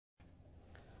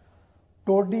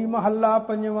ਟੋਡੀ ਮਹੱਲਾ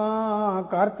ਪੰਜਵਾਂ।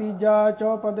 ਘਰ ਤੀਜਾ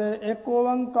ਚੌਪਦ। ਏਕ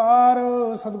ਓੰਕਾਰ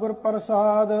ਸਤਿਗੁਰ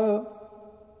ਪ੍ਰਸਾਦ।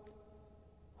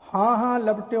 ਹਾਂ ਹਾਂ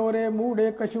ਲਪਟਿਓ ਰੇ ਮੂੜੇ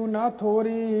ਕਛੂ ਨਾ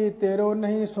ਥੋਰੀ, ਤੇਰੋ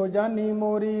ਨਹੀਂ ਸੋ ਜਾਨੀ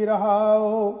ਮੋਰੀ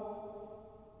ਰਹਾਓ।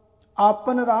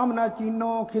 ਆਪਨ ਰਾਮ ਨਾ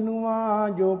ਚੀਨੋ ਖਿਨੂਆ,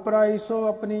 ਜੋ ਪਰਾਈ ਸੋ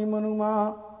ਆਪਣੀ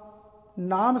ਮਨੁਆ।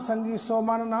 ਨਾਮ ਸੰਗੀ ਸੋ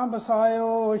ਮਨ ਨਾ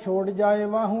ਬਸਾਇਓ, ਛੋੜ ਜਾਏ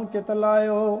ਵਾਹੂ ਚਿਤ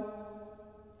ਲਾਇਓ।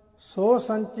 ਸੋ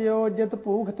ਸੰਚਿਓ ਜਿਤ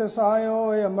ਭੂਖ ਤਿਸਾਇਓ,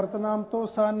 ਅੰਮ੍ਰਿਤ ਨਾਮ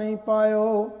ਤੋਸਾ ਨਹੀਂ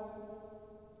ਪਾਇਓ।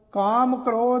 ਕਾਮ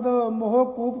ਕ੍ਰੋਧ ਮੋਹ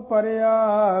ਕੂਪ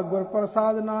ਪਰਿਆ, ਗੁਰ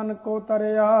ਪ੍ਰਸਾਦ ਨਾਨਕੋ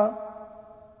ਤਰਿਆ।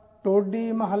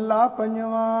 ਟੋਡੀ ਮਹੱਲਾ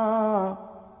ਪੰਜਵਾਂ।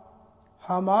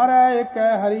 ਹਮਾਰਾ ਏਕ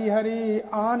ਹਰੀ ਹਰੀ,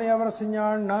 ਆਨ ਅਵਰ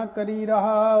ਸਿਆਣ ਨਾ ਕਰੀ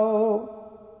ਰਹਾਓ।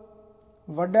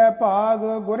 ਵੱਡਾ ਭਾਗ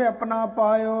ਗੁਰ ਆਪਣਾ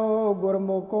ਪਾਇਓ,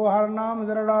 ਗੁਰਮੁਖੋ ਹਰ ਨਾਮ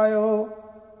ਦਰੜਾਇਓ।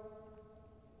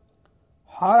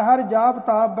 ਹਰ ਹਰ ਜਾਪ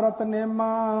ਤਾਪ ਬ੍ਰਤ ਨੇਮਾ,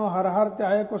 ਹਰ ਹਰ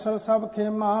ਧਿਆਏ ਕੁਸ਼ਲ ਸਭ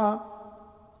ਖੇਮਾ।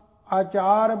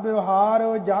 ਆਚਾਰ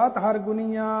ਵਿਵਹਾਰ ਜਾਤ ਹਰ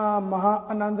ਗੁਨੀਆ, ਮਹਾ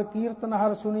ਆਨੰਦ ਕੀਰਤਨ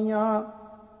ਹਰ ਸੁਨੀਆ।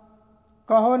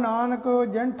 ਕਹੋ ਨਾਨਕ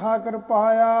ਜਿਨ ਠਾਕਰ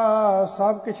ਪਾਇਆ,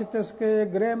 ਸਭ ਕਿਛ ਤਿਸਕੇ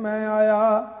ਗ੍ਰਹਿ ਮੈਂ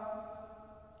ਆਇਆ।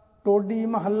 ਟੋਡੀ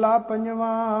ਮਹੱਲਾ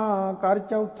ਪੰਜਵਾਂ। ਘਰ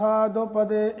ਚੌਥਾ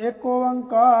ਦੋਪਦ। ਏਕ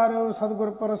ਓੰਕਾਰ ਸਤਿਗੁਰ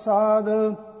ਪ੍ਰਸਾਦ।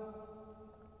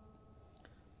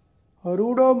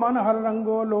 ਰੂੜੋ ਮਨ ਹਰ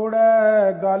ਰੰਗੋ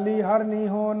ਲੋੜੈ, ਗਾਲੀ ਹਰ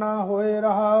ਨੀਹੋ ਨਾ ਹੋਏ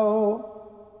ਰਹਾਓ।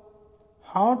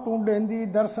 ਹਾਂ ਟੂੰਡੇਂਦੀ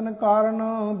ਦਰਸ਼ਨ ਕਾਰਨ,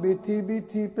 ਬੀਥੀ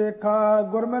ਬੀਥੀ ਪੇਖਾ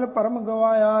ਗੁਰਮਿਲ ਭਰਮ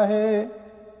ਗਵਾਇਆ ਹੈ।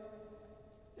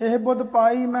 ਇਹ ਬੁੱਧ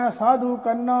ਪਾਈ ਮੈਂ ਸਾਧੂ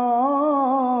ਕੰਨੋ,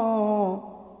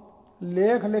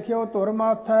 ਲੇਖ ਲਿਖਿਓ ਧੁਰ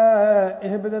ਮਾਥੈ।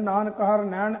 ਇਹ ਬਿਦ ਨਾਨਕ ਹਰ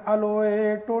ਨੈਣ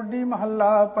ਅਲੋਏ। ਟੋਡੀ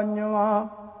ਮਹੱਲਾ ਪੰਜਵਾਂ।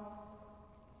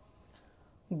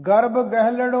 ਗਰਭ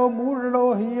ਗਹਿਲੜੋ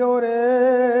ਮੂੜੜੋ ਹੀਓ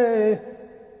ਰੇ,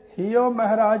 ਹੀਓ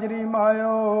ਮਹਾਰਾਜਰੀ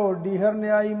ਮਾਇਓ। ਡੀਹਰ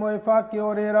ਨਿਆਈ ਮੋਇ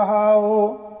ਫਾਕਿਓ ਰੇ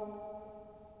ਰਹਾਓ।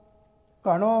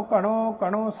 ਘਣੋ ਘਣੋ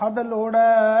ਘਣੋ ਸਦ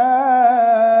ਲੋੜੈ,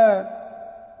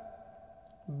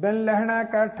 ਬਿਨ ਲਹਿਣਾ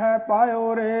ਕੈਠੈ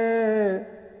ਪਾਇਓ ਰੇ।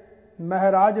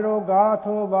 ਮਹਾਰਾਜ ਰੋ ਗਾਥ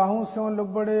ਬਾਹੂ ਸਿਉ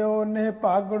ਲੁਬੜਿਓ, ਨੇਹ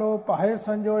ਭਾਗੜੋ ਭਾਏ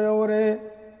ਸੰਜੋਇਓ ਰੇ।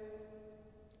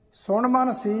 ਸੁਣ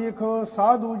ਮਨ ਸੀਖ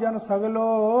ਸਾਧੂ ਜਨ ਸਗਲੋ,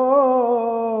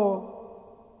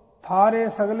 ਥਾਰੇ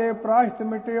ਸਗਲੇ ਪ੍ਰਾਸ਼ਤ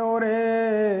ਮਿਟਿਓ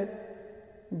ਰੇ।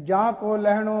 ਜਾਂ ਕੋ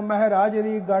ਲਹਿਣੋ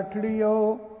ਮਹਾਰਾਜਰੀ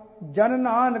ਗਾਠੜਿਓ, ਜਨ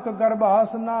ਨਾਨਕ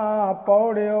ਗਰਭਾਸ ਨਾ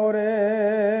ਪੌੜਿਓ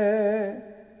ਰੇ।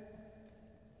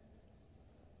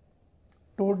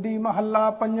 ਟੋਡੀ ਮਹੱਲਾ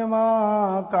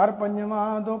ਪੰਜਵਾਂ। ਘਰ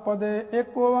ਪੰਜਵਾਂ ਦੋਪਦ।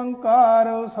 ਏਕ ਓੰਕਾਰ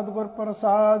ਸਤਿਗੁਰ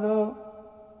ਪ੍ਰਸਾਦ।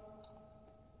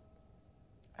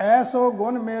 ਐਸੋ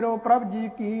ਗੁਣ ਮੇਰੋ ਪ੍ਰਭ ਜੀ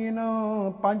ਕੀਨ,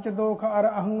 ਪੰਚ ਦੋਖ ਅਰ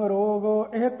ਅਹੰਗ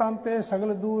ਰੋਗ। ਇਹ ਤਨ ਤੇ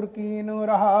ਸਗਲ ਦੂਰ ਕੀਨ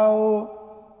ਰਹਾਓ।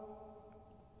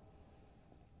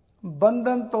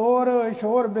 ਬੰਧਨ ਤੋਰ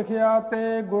ਸ਼ੋਰ ਬਿਖਿਆ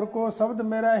ਤੇ, ਗੁਰ ਕੋ ਸ਼ਬਦ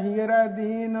ਮੇਰਾ ਹੀਰੈ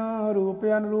ਦੀਨ। ਰੂਪ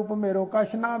ਅਨਰੂਪ ਮੇਰੋ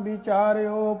ਕਛ ਨਾ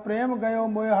ਵਿਚਾਰਿਓ, ਪ੍ਰੇਮ ਗਇਓ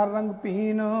ਮੋਇ ਹਰ ਰੰਗ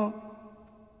ਪੀਨ।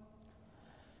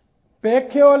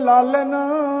 ਪੇਖਿਓ ਲਾਲਨ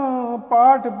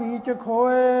ਪਾਠ ਬੀਚ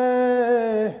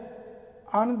ਖੋਏ,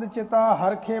 ਆਨੰਦ ਚਿਤਾ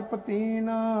ਹਰਖੇ ਪਤੀਨ।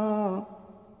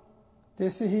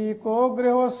 ਤਿਸ ਹੀ ਕੋ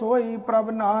ਗ੍ਰਹਿ ਸੋਈ ਪ੍ਰਭ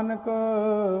ਨਾਨਕ,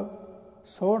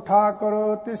 ਸੋ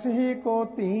ਠਾਕੁਰ ਤਿਸ ਹੀ ਕੋ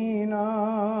ਧੀਨ।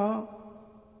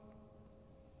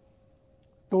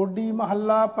 ਟੋਡੀ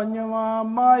ਮਹੱਲਾ ਪੰਜਵਾਂ।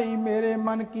 ਮਾਈ ਮੇਰੇ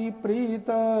ਮਨ ਕੀ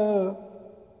ਪ੍ਰੀਤ,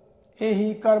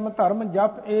 ਇਹੀ ਕਰਮ ਧਰਮ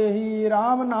ਜਪ ਇਹੀ।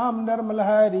 RAM ਨਾਮ ਨਿਰਮਲ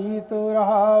ਹੈ ਰੀਤ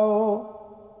ਰਹਾਓ।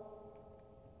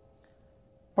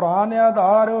 ਪ੍ਰਾਨ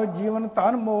ਆਧਾਰ ਜੀਵਨ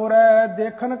ਧਨ ਮੋਰੈ,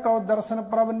 ਦੇਖਨ ਕਉ ਦਰਸ਼ਨ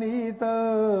ਪ੍ਰਭ ਨੀਤ।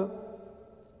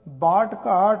 ਬਾਟ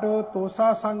ਘਾਟ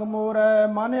ਤੋਸਾ ਸੰਗ ਮੋਰੈ,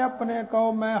 ਮਨ ਆਪਣੇ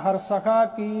ਕਉ ਮੈਂ ਹਰ ਸਖਾ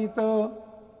ਕੀਤ।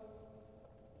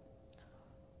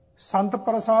 ਸੰਤ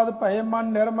ਪ੍ਰਸਾਦ ਭਏ ਮਨ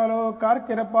ਨਿਰਮਲ, ਕਰ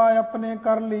ਕਿਰਪਾ ਆਪਣੇ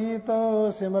ਕਰ ਲੀਤ।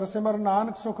 ਸਿਮਰ ਸਿਮਰ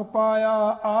ਨਾਨਕ ਸੁਖ ਪਾਇਆ,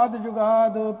 ਆਦ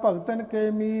ਜੁਗਾਦ ਭਗਤਨ ਕੇ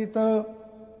ਮੀਤ।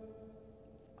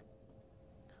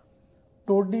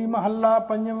 ਟੋਡੀ ਮਹੱਲਾ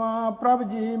ਪੰਜਵਾਂ। ਪ੍ਰਭ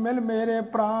ਜੀ ਮਿਲ ਮੇਰੇ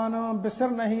ਪ੍ਰਾਨ, ਬਿਸਰ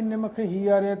ਨਹੀਂ ਨਿਮਖ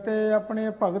ਹੀਅਰੇ ਤੇ। ਆਪਣੇ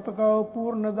ਭਗਤ ਕਉ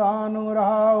ਪੂਰਨ ਦਾਨ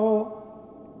ਰਹਾਓ।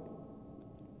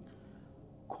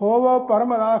 ਖੋਵੋ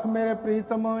ਭਰਮ ਰਾਖ ਮੇਰੇ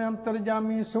ਪ੍ਰੀਤਮ, ਅੰਤਰ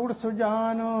ਜਾਮੀ ਸੂੜ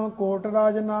ਸੁਜਾਨ। ਕੋਟ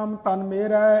ਰਾਜ ਨਾਮ ਤਨ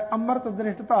ਮੇਰਾ, ਅੰਮ੍ਰਿਤ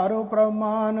ਦ੍ਰਿਸ਼ਟ ਧਾਰੋ ਪ੍ਰਭ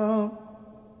ਮਾਨ।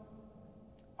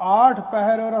 ਆਠ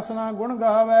ਪਹਿਰ ਰਸਨਾ ਗੁਣ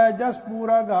ਗਾਵੈ, ਜਸ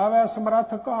ਪੂਰਾ ਗਾਵੈ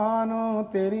ਸਮਰੱਥ ਕਾਨ।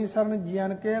 ਤੇਰੀ ਸਰਨ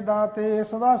ਜੀਵਨ ਕੇ ਦਾਤੇ,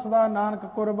 ਸਦਾ ਸਦਾ ਨਾਨਕ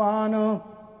ਕੁਰਬਾਨ।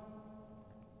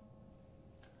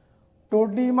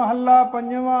 ਟੋਡੀ ਮਹੱਲਾ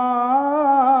ਪੰਜਵਾਂ।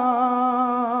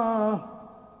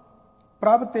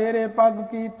 ਪ੍ਰਭ ਤੇਰੇ ਪਗ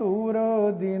ਕੀ ਧੂਰ,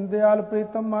 ਦੀਨ ਦਿਆਲ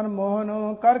ਪ੍ਰੀਤਮ ਮਨ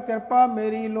ਮੋਹਨ। ਕਰ ਕਿਰਪਾ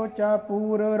ਮੇਰੀ ਲੋਚਾ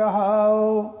ਪੂਰ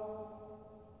ਰਹਾਓ।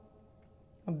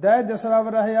 ਦਹਿ ਦਿਸਰਵ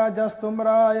ਰਹਿਆ ਜਸ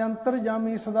ਤੁਮਰਾ ਅੰਤਰ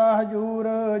ਜਾਮੀ ਸਦਾ ਹਜੂਰ।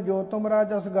 ਜੋ ਤੁਮਰਾ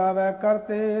ਜਸ ਗਾਵੈ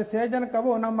ਕਰਤੇ ਸੇ ਜਨ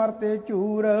ਕਬੋ ਨ ਮਰਤੇ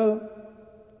ਝੂਰ।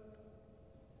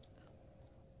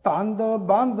 ਤੰਦ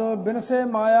ਬੰਦ ਬਿਨਸੇ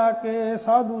ਮਾਇਆ ਕੇ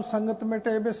ਸਾਧੂ ਸੰਗਤ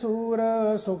ਮਿਟੇ ਬਿਸੂਰ।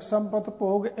 ਸੁਖ ਸੰਪਤ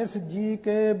ਭੋਗ ਇਸ ਜੀ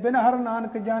ਕੇ ਬਿਨ ਹਰ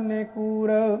ਨਾਨਕ ਜਾਣੇ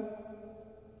ਕੂਰ।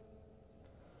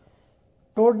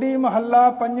 ਟੋਡੀ ਮਹੱਲਾ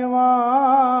ਪੰਜਵਾਂ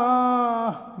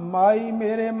ਮਾਈ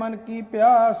ਮੇਰੇ ਮਨ ਕੀ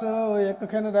ਪਿਆਸ। ਇੱਕ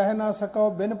ਖਿਨ ਰਹਿ ਨਾ ਸਕੋ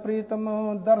ਬਿਨ ਪ੍ਰੀਤਮ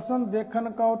ਦਰਸ਼ਨ ਦੇਖਣ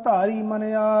ਕਉ ਧਾਰੀ ਮਨ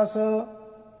ਆਸ।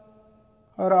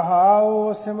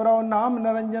 ਰਹਾਉ ਸਿਮਰਉ ਨਾਮ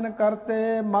ਨਿਰੰਜਨ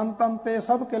ਕਰਤੇ ਮਨ ਤਨ ਤੇ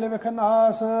ਸਭ ਕਿਲ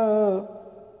ਵਿਖਨਾਸ।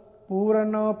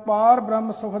 ਪੂਰਨ ਪਾਰ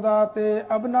ਬ੍ਰਹਮ ਸੁਖ ਦਾਤੇ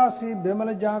ਅਬਨਾਸੀ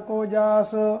ਬਿਮਲ ਜਾਂ ਕੋ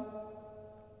ਜਾਸ।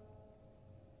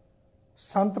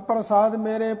 ਸੰਤ ਪ੍ਰਸਾਦ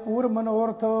ਮੇਰੇ ਪੂਰ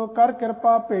ਮਨੋਰਥ ਕਰ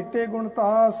ਕਿਰਪਾ ਭੇਟੇ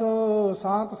ਗੁਣਤਾਸ।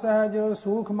 ਸ਼ਾਂਤ ਸਹਿਜ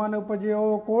ਸੂਖ ਮਨ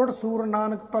ਉਪਜਿਓ ਕੋਟ ਸੂਰ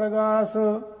ਨਾਨਕ ਪ੍ਰਗਾਸ।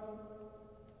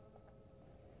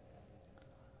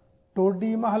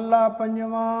 ਟੋਡੀ ਮਹੱਲਾ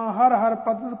ਪੰਜਵਾਂ ਹਰ ਹਰ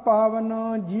ਪਤਿਤ ਪਾਵਨ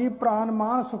ਜੀ ਪ੍ਰਾਨ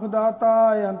ਮਾਨ ਸੁਖ ਦਾਤਾ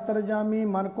ਅੰਤਰ ਜਾਮੀ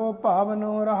ਮਨ ਕੋ ਭਾਵਨ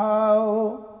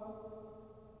ਰਹਾਉ।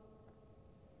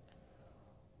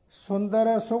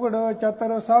 ਸੁੰਦਰ ਸੁਗੜ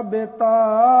ਚਤਰ ਸਭ ਬੇਤਾ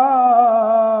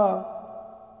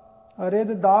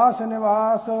ਰਿਦ ਦਾਸ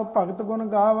ਨਿਵਾਸ। ਭਗਤ ਗੁਣ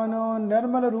ਗਾਵਨ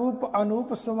ਨਿਰਮਲ ਰੂਪ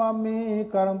ਅਨੂਪ ਸੁਆਮੀ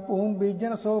ਕਰਮ ਭੂਮ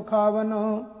ਬੀਜਨ ਸੋ ਖਾਵਨ।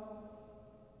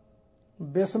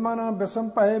 ਬਿਸਮਨ ਬਿਸਮ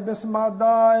ਭਏ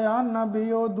ਬਿਸਮਾਦਾ ਆਨ ਨ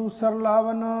ਬਿਓ ਦੂਸਰ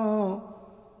ਲਾਵਨ।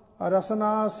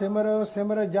 ਰਸਨਾ ਸਿਮਰ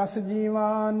ਸਿਮਰ ਜਸ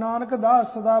ਜੀਵਾ ਨਾਨਕ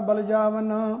ਦਾਸ ਸਦਾ ਬਲ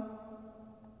ਜਾਵਨ।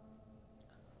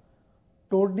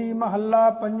 ਟੋਡੀ ਮਹੱਲਾ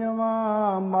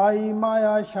ਪੰਜਵਾਂ ਮਾਈ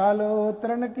ਮਾਇਆ ਛਲ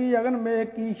ਤਰਨ ਕੀ ਅਗਨ ਮੇ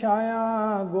ਕੀ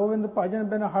ਛਾਇਆ। ਗੋਵਿੰਦ ਭਜਨ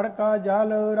ਬਿਨ ਹੜਕਾ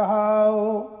ਜਲ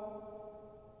ਰਹਾਉ।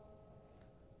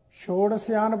 ਛੋੜ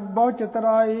ਸਿਆਣਪ ਬਹੁ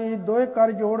ਚਤਰਾਈ ਦੋਇ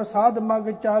ਕਰ ਜੋੜ ਸਾਧ ਮਗ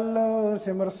ਚੱਲ।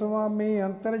 ਸਿਮਰ ਸੁਆਮੀ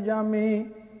ਅੰਤਰ ਜਾਮੀ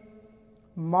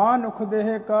ਮਾਨੁਖ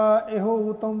ਦੇਹ ਕਾ ਇਹੋ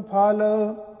ਉਤਮ ਫਲ।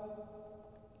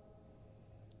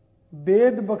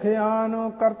 ਵੇਦ ਬਖਿਆਨ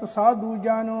ਕਰਤ ਸਾਧੂ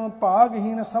ਜਨ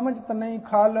ਭਾਗਹੀਨ ਸਮਝਤ ਨਹੀਂ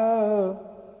ਖਲ।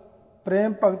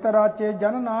 ਪ੍ਰੇਮ ਭਗਤ ਰਾਚੇ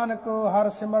ਜਨ ਨਾਨਕ ਹਰ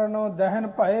ਸਿਮਰਨ ਦਹਿਨ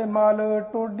ਭਏ ਮਲ।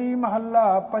 ਟੋਡੀ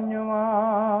ਮਹੱਲਾ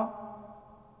ਪੰਜਵਾਂ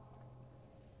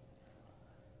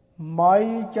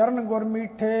ਮਾਈ ਚਰਨ ਗੁਰ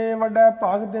ਮੀਠੇ ਵੱਡਾ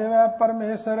ਭਾਗ ਦੇਵੈ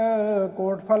ਪਰਮੇਸ਼ਰ।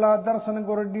 ਕੋਟ ਫਲਾ ਦਰਸ਼ਨ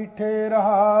ਗੁਰ ਡੀਠੇ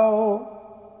ਰਹਾਉ।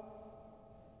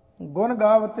 ਗੁਣ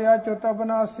ਗਾਵਤ ਅਚੁਤ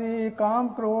ਅਬਨਾਸੀ ਕਾਮ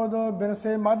ਕ੍ਰੋਧ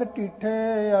ਬਿਨਸੇ ਮਦ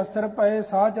ਢੀਠੇ। ਅਸਥਿਰ ਭਏ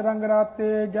ਸਾਚ ਰੰਗ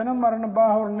ਰਾਤੇ ਜਨਮ ਮਰਨ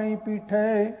ਬਾਹੁਰ ਨਹੀਂ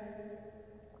ਪੀਠੇ।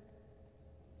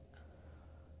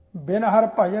 ਬਿਨ ਹਰ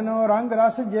ਭਜਨ ਰੰਗ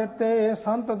ਰਸ ਜੇਤੇ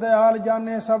ਸੰਤ ਦਿਆਲ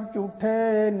ਜਾਣੇ ਸਭ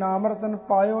ਝੂਠੇ। ਨਾਮ ਰਤਨ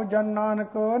ਪਾਇਓ ਜਨ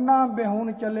ਨਾਨਕ ਨਾ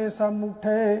ਬਿਹੂਨ ਚਲੇ ਸਭ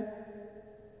ਮੂਠੇ।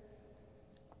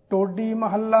 ਟੋਡੀ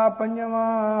ਮਹੱਲਾ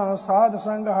ਪੰਜਵਾਂ ਸਾਧ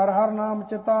ਸੰਗ ਹਰ ਹਰ ਨਾਮ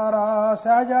ਚਿਤਾਰਾ।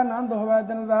 ਸਹਿਜਾਨੰਦ ਹੋਵੈ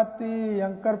ਦਿਨ ਰਾਤੀ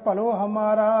ਅੰਕਰ ਭਲੋ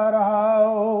ਹਮਾਰਾ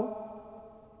ਰਹਾਉ।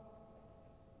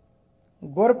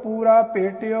 ਗੁਰ ਪੂਰਾ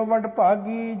ਭੇਟਿਓ ਵਡ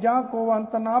ਭਾਗੀ ਜਾਂ ਕੋ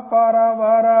ਅੰਤ ਨਾ ਪਾਰਾ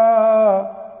ਵਾਰਾ।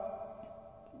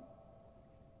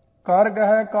 ਕਰ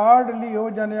ਗਹਿ ਕਾਢ ਲਿਓ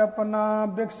ਜਨ ਆਪਣਾ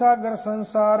ਬਿਕਸਾਗਰ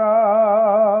ਸੰਸਾਰਾ।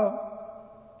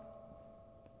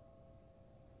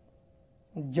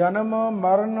 ਜਨਮ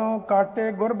ਮਰਨ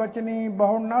ਕਾਟੇ ਗੁਰ ਬਚਨੀ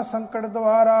ਬਹੁ ਨਾ ਸੰਕਟ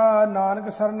ਦੁਆਰਾ। ਨਾਨਕ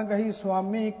ਸਰਨ ਗਹੀ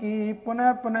ਸੁਆਮੀ ਕੀ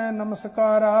ਪੁਨਹ ਪੁਨਹ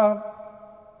ਨਮਸਕਾਰਾ।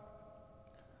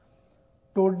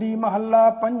 ਟੋਡੀ ਮਹੱਲਾ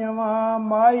ਪੰਜਵਾਂ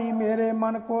ਮਾਈ ਮੇਰੇ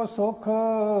ਮਨ ਕੋ ਸੁਖ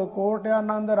ਕੋਟ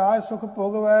ਆਨੰਦ ਰਾਜ ਸੁਖ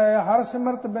ਭੋਗਵੈ। ਹਰ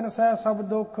ਸਿਮਰਤ ਬਿਨ ਸਹਿ ਸਭ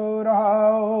ਦੁਖ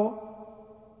ਰਹਾਉ।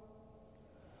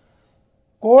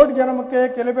 ਕੋਟ ਜਨਮ ਕੇ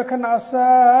ਕਿਲ ਬਿਖ ਨਾਸੈ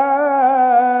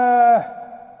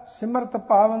ਸਿਮਰਤ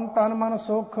ਪਾਵਨ ਤਨ ਮਨ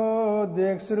ਸੁਖ।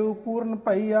 ਦੇਖ ਸਰੂਪ ਪੂਰਨ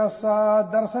ਭਈ ਆਸਾ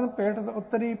ਦਰਸ਼ਨ ਭੇਟਤ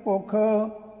ਉਤਰੀ ਭੁਖ।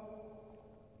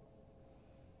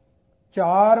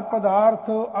 ਚਾਰ ਪਦਾਰਥ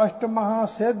ਅਸ਼ਟ ਮਹਾ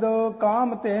ਸਿੱਧ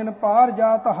ਕਾਮ ਤੇਨ ਪਾਰ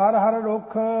ਜਾਤ ਹਰ ਹਰ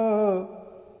ਰੁਖ।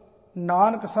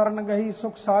 ਨਾਨਕ ਸਰਨ ਗਹੀ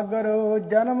ਸੁਖ ਸਾਗਰ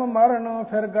ਜਨਮ ਮਰਨ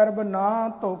ਫਿਰ ਗਰਭ ਨਾ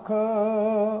ਧੁਖ।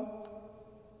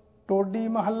 ਟੋਡੀ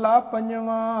ਮਹੱਲਾ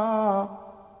ਪੰਜਵਾਂ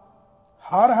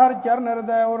ਹਰ ਹਰ ਚਰਨ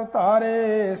ਹਿਰਦੈ ਉਰ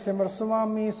ਧਾਰੇ। ਸਿਮਰ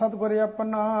ਸੁਆਮੀ ਸਤਿਗੁਰ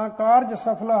ਆਪਣਾ ਕਾਰਜ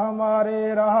ਸਫਲ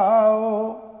ਹਮਾਰੇ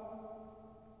ਰਹਾਉ।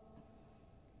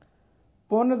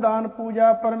 ਪੁੰਨ ਦਾਨ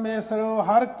ਪੂਜਾ ਪਰਮੇਸ਼ਰ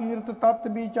ਹਰ ਕੀਰਤ ਤਤ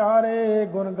ਵਿਚਾਰੇ।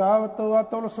 ਗੁਣ ਗਾਵਤ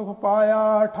ਅਤੁਲ ਸੁਖ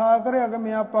ਪਾਇਆ ਠਾਕਰ ਅਗਮ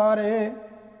ਅਪਾਰੇ।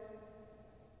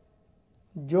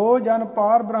 ਜੋ ਜਨ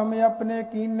ਪਾਰ ਬ੍ਰਹਮ ਆਪਣੇ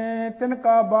ਕੀਨੇ ਤਿਨ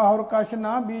ਕਾ ਬਾਹੁਰ ਕਛ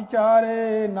ਨਾ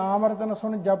ਵਿਚਾਰੇ। ਨਾਮ ਰਤਨ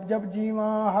ਸੁਣ ਜਪ ਜਪ ਜੀਵਾ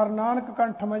ਹਰ ਨਾਨਕ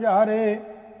ਕੰਠ ਮਝਾਰੇ।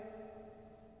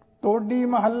 ਟੋਡੀ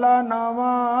ਮਹੱਲਾ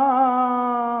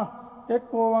ਨਾਵਾਂ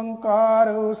ਇੱਕ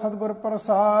ਓੰਕਾਰ ਸਤਿਗੁਰ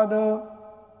ਪ੍ਰਸਾਦ।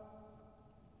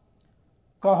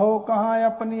 कहो कहाँ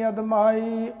अपनी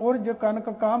अदमाई, उर्ज कनक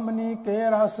कामनी के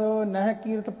रस, नह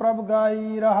कीर्त प्रभ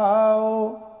गाई रहाओ।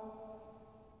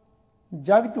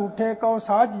 जग झूठे कहो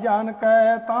साच जान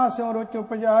कै, तां स्यों रुच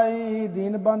उपजाई,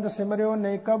 दीन बंद सिमरियो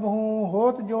नहीं कबहूँ,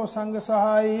 होत जो संग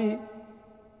सहाई।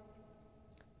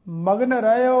 मगन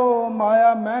रहो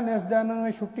माया मैं निस दिन,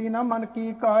 छुट्टी न मन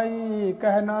की काई,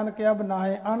 कह नानक अब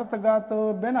नाहे अनतगत,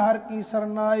 बिन हर की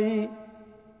सरनाई।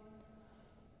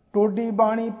 टोडी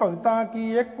बाणी भगतां की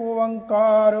एक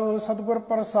ओंकार, सतगुर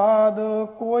प्रसाद,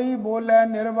 कोई बोले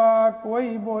निर्वा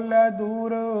कोई बोले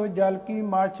दूर, जल की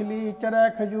माछली चरै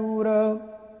खजूर।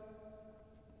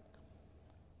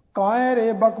 काए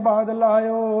रे बकबाद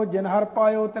लायो, जिन हर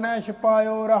पायो तनै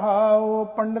छिपायो रहाओ।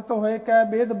 पंडित होए कै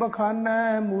वेद बखानै,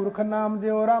 मूर्ख नाम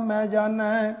दियो रामै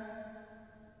जानै।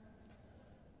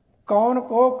 कौन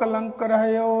को कलंक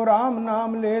रहयो, राम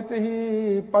नाम लेत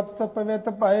ही, पतित पवित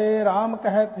भय राम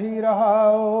कहत ही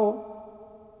रहाओ।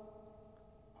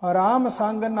 राम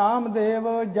संग नाम देव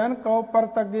जन कौ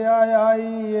परतज्ञा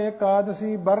आई,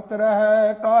 एकादशी बरत रह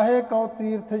काहे कौ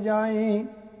तीर्थ जाई।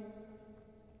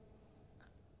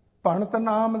 भणत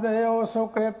नाम देव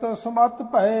सुकृत सुमत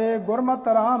भय, गुरमत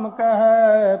राम कह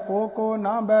को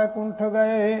ना बैकुंठ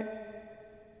गए।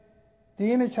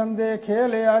 तीन छंदे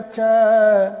खेल अच्छे,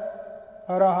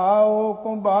 रहाओ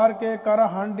कुंभार के कर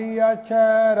हांडी अच्छे,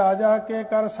 राजा के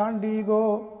कर सांडी गो,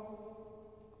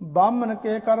 बामन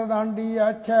के कर रांडी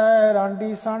अच्छे,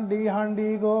 रांडी सांडी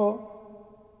हांडी गो।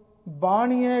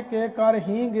 बाणिये के कर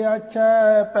हींग अच्छे,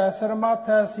 पैसर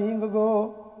माथे सींग गो,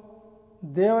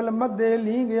 देवल मध्य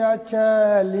लींग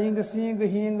अच्छे, लींग सींग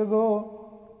हींग गो।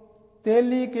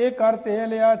 तेली के कर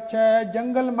तेल अच्छे,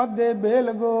 जंगल मध्य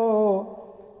बेल गो,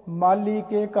 माली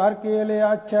के कर केल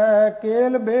अच्छे,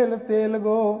 केल बेल तेल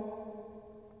गो।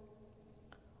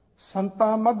 संता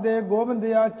मध्य गोविंद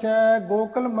अच्छे,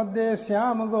 गोकुल मध्य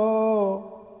श्याम गो,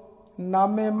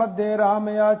 नामे मध्य राम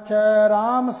अच्छे,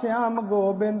 राम श्याम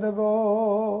गोबिंद गो।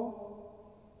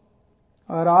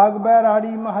 राग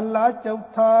बैराड़ी महला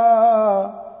चौथा,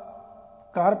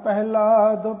 कर पहला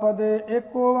दुपदे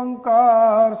एक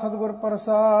ओंकार, सतगुर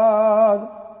प्रसाद।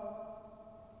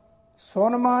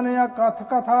 सुन मानिया कथ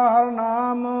कथा हर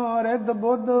नाम, रिद्ध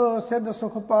बुद्ध सिद्ध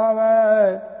सुख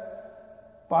पावै,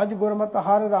 भज गुरमत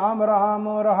हर राम राम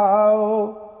रहाओ।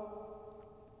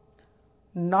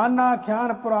 नाना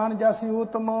ख्यान पुराण जसी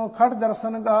उत्तम, खड़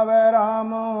दर्शन गावै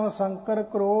राम, शंकर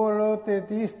करोड़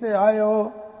 33 ते आयो,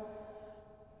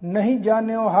 नहीं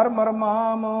जान्यो हर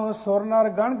मरमाम। सुर नर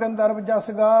गण गंधर्व जस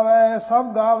गावै,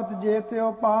 सब गावत जे त्यो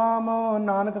पाम,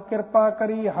 नानक कृपा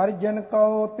करी हर जन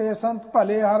कहो, ते संत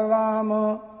भले हर राम।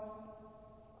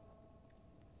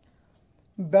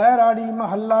 बैराड़ी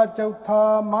महला चौथा,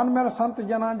 मन मिल संत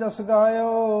जना जस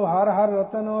गायो, हर हर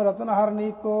रतन रतन हर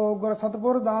नीको, गुर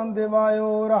सतगुर दान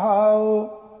देवायो रहाओ।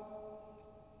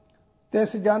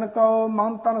 तिस जन कहो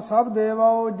मन तन सब देवो,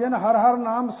 जिन हर हर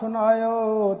नाम सुनायो,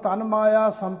 तन माया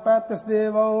संपै तिस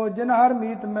देवो, जिन हर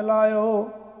मीत मिलायो।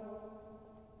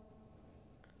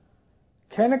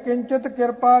 खिन किंचित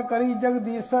कृपा करी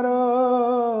जगदीसर,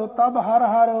 तब हर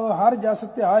हर हर जस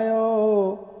ध्यायो।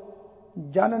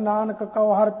 जन नानक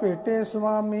कहो हर भेटे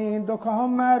स्वामी, दुख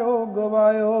हमै रोग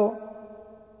गवायो।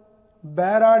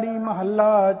 बैराड़ी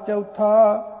महला चौथा,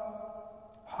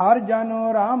 हर जन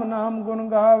राम नाम गुण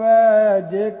गावै,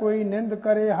 जे कोई निंद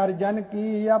करे हर जन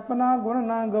की, अपना गुण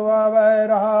ना गवावै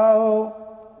रहाओ।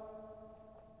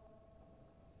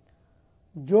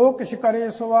 जो किछ करे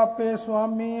सो आपे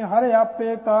स्वामी, हर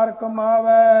आपे कार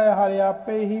कमावै, हर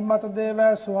आपे ही मत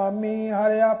देवै स्वामी,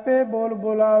 हर आपे बोल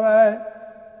बुलावै।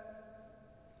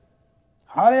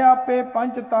 हर आपे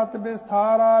पंच तत्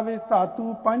विस्तारा, विच धातु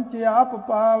पंच आप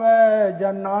पावै,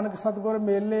 जन नानक सतगुर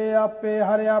मेले आपे,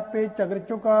 हर आपे झगर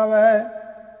चुकावै।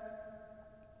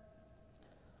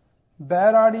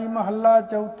 बैराड़ी महला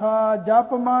चौथा,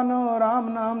 जप मन राम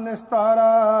नाम निस्तारा,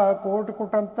 कोट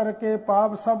कुटंतर के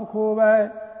पाप सब खोवै,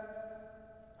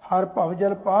 हर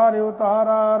भवजल पार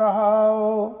उतारा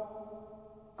रहाओ।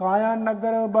 काया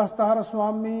नगर बसत हर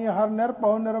स्वामी, हर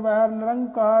निरभउ निर्वैर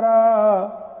निरंकारा,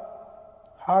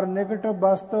 हर निकट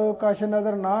बस्त कछ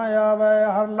नजर ना आवे,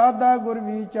 हर लादा गुर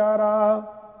विचारा।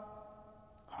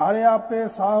 हर आपे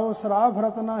साहु सराफ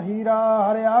रत्न हीरा,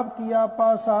 हर आप किया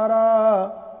पासारा।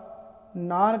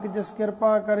 नानक जिस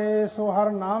कृपा करे सो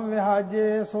हर नाम विहाजे,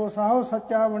 सो साहु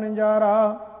सच्चा वणजारा।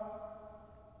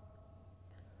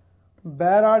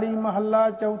 बैराड़ी महला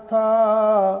चौथा,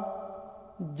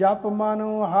 जप मानो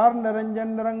हर निरंजन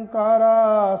निरंकारा,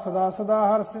 सदा सदा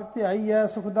हर ध्याईयै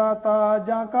सुखदाता,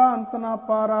 जाका अंत ना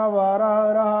पारा वारा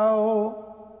रहाओ।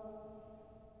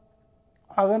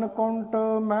 अगन कुंट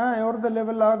मैं उर्द लिव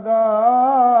लागा,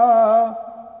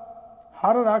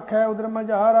 हर राखै उदर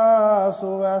मझारा,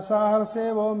 सो ऐसा हर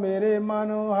सेवो मेरे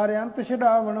मन, हर अंत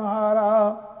छुड़ावन हारा।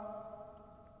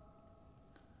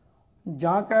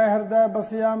 ਜਾਂ ਕੈ ਹਿਰਦੈ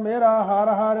ਬਸਿਆ ਮੇਰਾ ਹਰ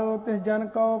ਹਰ, ਤਿਸ ਜਨ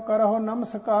ਕੋ ਕਰਹੁ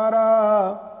ਨਮਸਕਾਰਾ।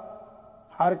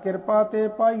 ਹਰ ਕਿਰਪਾ ਤੇ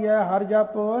ਪਾਈਐ ਹਰ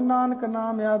ਜਪ, ਨਾਨਕ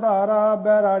ਨਾਮ ਆਧਾਰਾ।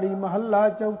 ਬੈਰਾੜੀ ਮਹੱਲਾ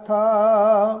ਚੌਥਾ।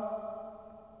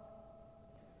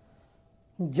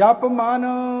 ਜਪ ਮਨ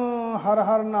ਹਰ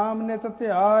ਹਰ ਨਾਮ ਨਿਤ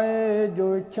ਧਿਆਏ,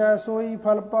 ਜੋ ਇੱਛੈ ਸੋਈ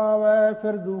ਫਲ ਪਾਵੈ,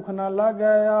 ਫਿਰ ਦੁਖ ਨਾ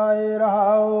ਲਾਗੈ ਆਏ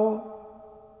ਰਹਾਉ।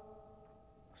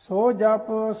 ਸੋ ਜਪ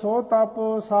ਸੋ ਤਪ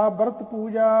ਸਾ ਬਰਤ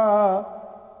ਪੂਜਾ,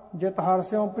 ਜਿਤ ਹਰ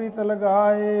ਸਿਉ ਪ੍ਰੀਤ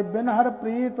ਲਗਾਏ। ਬਿਨ ਹਰ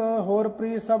ਪ੍ਰੀਤ ਹੋਰ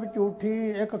ਪ੍ਰੀਤ ਸਭ ਝੂਠੀ,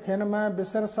 ਇਕ ਖਿਨ ਮੈਂ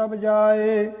ਬਿਸਰ ਸਭ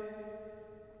ਜਾਏ।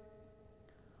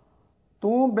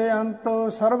 ਤੂੰ ਬੇਅੰਤ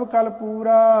ਸਰਬ ਕਲ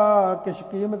ਪੂਰਾ, ਕਿਛ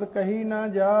ਕੀਮਤ ਕਹੀ ਨਾ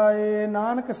ਜਾਏ।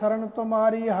 ਨਾਨਕ ਸਰਨ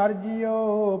ਤੁਮਾਰੀ ਹਰ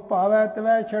ਜੀਉ, ਭਾਵੈ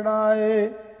ਤਿਵੈ ਛੜਾਏ।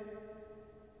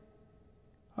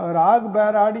 ਰਾਗ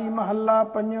ਬੈਰਾੜੀ ਮਹੱਲਾ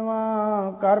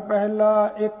ਪੰਜਵਾਂ। ਕਰ ਪਹਿਲਾ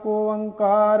ਏਕ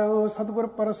ਓੰਕਾਰ, ਸਤਿਗੁਰ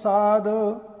ਪ੍ਰਸਾਦ।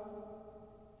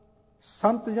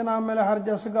 ਸੰਤ ਜਨਾ ਮਿਲ ਹਰ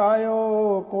ਜਸ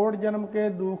ਗਾਇਓ, ਕੋਟ ਜਨਮ ਕੇ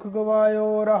ਦੁਖ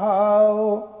ਗਵਾਇਓ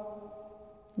ਰਹਾਉ।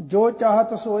 ਜੋ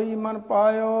ਚਾਹਤ ਸੋਈ ਮਨ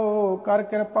ਪਾਇਓ, ਕਰ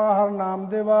ਕਿਰਪਾ ਹਰ ਨਾਮ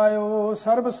ਦਿਵਾਇਓ।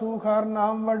 ਸਰਬ ਸੁਖ ਹਰ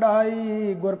ਨਾਮ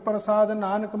ਵਡਾਈ, ਗੁਰ ਪ੍ਰਸਾਦ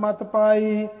ਨਾਨਕ ਮਤ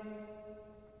ਪਾਈ।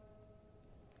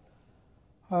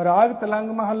 ਰਾਗ ਤਲੰਗ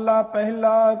ਮਹੱਲਾ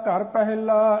ਪਹਿਲਾ। ਘਰ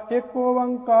ਪਹਿਲਾ ਏਕ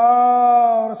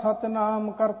ਓੰਕਾਰ,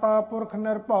 ਸਤਿਨਾਮ ਕਰਤਾ ਪੁਰਖ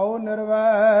ਨਿਰਭਉ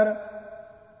ਨਿਰਵੈਰ।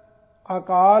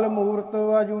 ਅਕਾਲ ਮੂਰਤ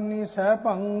ਅਜੂਨੀ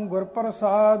ਸੈਭੰ, ਗੁਰ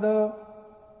ਪ੍ਰਸਾਦ।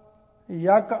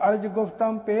 ਯਕ ਅਰਜ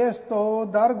ਗੁਫਤਮ ਪੇਸ ਤੋ,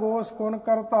 ਦਰ ਗੋਸ ਕੁਨ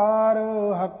ਕਰਤਾਰ।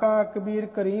 ਹੱਕਾ ਕਬੀਰ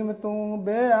ਕਰੀਮ ਤੂੰ,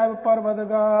 ਬੇਅਬ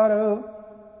ਪਰਵਦਗਾਰ।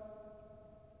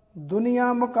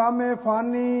 ਦੁਨੀਆ ਮੁਕਾਮੇ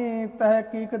ਫਾਨੀ,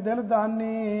 ਤਹਿਕੀਕ ਦਿਲ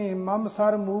ਦਾਨੀ। ਮਮ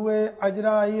ਸਰ ਮੂਏ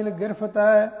ਅਜਰਾਈਲ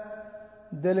ਗਿਰਫਤੈ,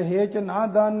 ਦਿਲ ਹੇਚ ਨਾ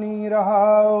ਦਾਨੀ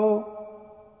ਰਹਾਉ।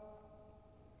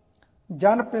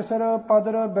 ਜਨ ਪਿਸਰ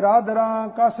ਪਦਰ ਬਿਰਾਦਰਾਂ,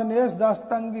 ਕਸ ਨੇਸ ਦਸ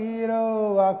ਤੰਗੀਰ।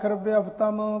 ਆਖਰ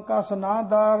ਬਿਅਫਤਮ ਕਸ ਨਾ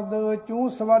ਦਾਰਦ, ਚੂੰ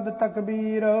ਸਵਦ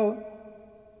ਤਕਬੀਰ।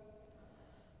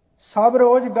 ਸਭ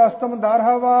ਰੋਜ਼ ਗਸਤਮ ਦਰ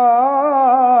ਹਵਾ,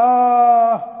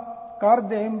 ਕਰ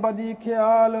ਦੇਮ ਬਦੀ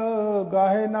ਖਿਆਲ।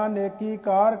 ਗਾਹੇ ਨਾ ਨੇਕੀ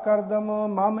ਕਾਰ ਕਰਦਮ,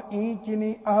 ਮਮ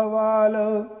ਈਚਨੀ ਅਹਵਾਲ।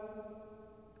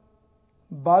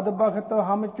 ਬਦ ਬਖਤ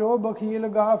ਹਮ ਚੋ ਬਖੀਲ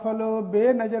ਗਾਫਲ,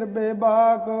 ਬੇਨਜ਼ਰ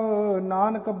ਬੇਬਾਕ।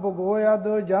 ਨਾਨਕ ਭਗੋਇਦ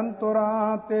ਜਨ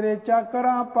ਤੁਰਾਂ, ਤੇਰੇ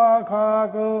ਚਾਕਰਾਂ ਪਾ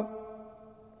ਖਾਕ।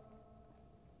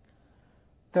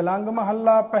 ਤਿਲੰਗ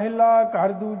ਮਹੱਲਾ ਪਹਿਲਾ।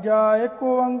 ਘਰ ਦੂਜਾ ਏਕ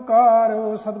ਓੰਕਾਰ,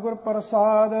 ਸਤਿਗੁਰ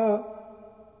ਪ੍ਰਸਾਦ।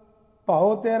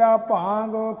 ਭਉ ਤੇਰਾ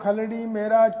ਭਾਂਗ, ਖਲੜੀ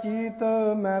ਮੇਰਾ ਚੀਤ।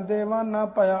 ਮੈਂ ਦੇਵਾਨਾ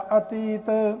ਭਇਆ ਅਤੀਤ।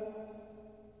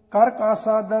 ਕਰ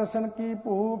ਕਾਸਾ ਦਰਸ਼ਨ ਕੀ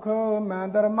ਭੂਖ, ਮੈਂ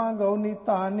ਦਰਮਾ ਗਉ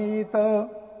ਨੀਤਾ ਨੀਤ।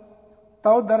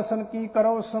 ਤਉ ਦਰਸ਼ਨ ਕੀ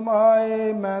ਕਰੋ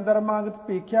ਸਮਾਏ, ਮੈਂ ਦਰਮਾਗਤ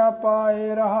ਭੀਖਿਆ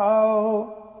ਪਾਏ ਰਹਾਉ।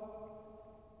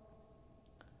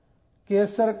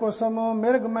 ਕੇਸਰ ਕੁਸਮ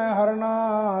ਮਿਰਗ ਮੈਂ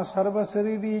ਹਰਣਾ, ਸਰਬ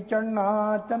ਸ੍ਰੀ ਦੀ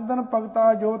ਚੜਨਾ। ਚੰਦਨ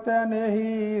ਭਗਤਾ ਜੋ ਤੈ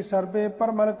ਨੇਹੀ, ਸਰਬੇ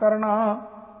ਪਰਮਲ ਕਰਨਾ।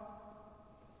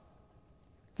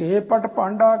 ਕੇ ਪਟ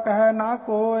ਭਾਂਡਾ ਕਹਿ ਨਾ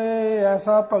ਕੋਏ,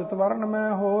 ਐਸਾ ਭਗਤ ਵਰਨ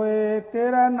ਮੈਂ ਹੋਏ।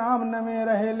 ਤੇਰਾ ਨਾਮ ਨਵੇਂ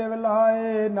ਰਹੇ ਲਿਵ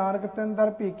ਲਾਏ, ਨਾਨਕ ਤਿਨ ਦਰ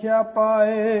ਭੀਖਿਆ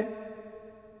ਪਾਏ।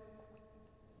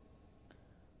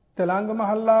 ਤਿਲੰਗ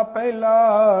ਮਹੱਲਾ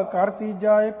ਪਹਿਲਾ। ਘਰ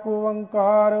ਤੀਜਾ ਏਕ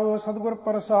ਓੰਕਾਰ, ਸਤਿਗੁਰ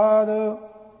ਪ੍ਰਸਾਦ।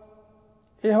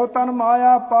 ਇਹੋ ਤਨ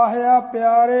ਮਾਇਆ ਪਾਹਿਆ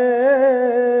ਪਿਆਰੇ,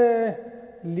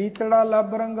 ਲੀਤੜਾ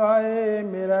ਲੱਭ ਰੰਗਾਏ।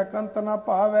 ਮੇਰਾ ਕੰਤ ਨਾ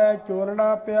ਭਾਵੈ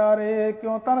ਚੋਲੜਾ ਪਿਆਰੇ,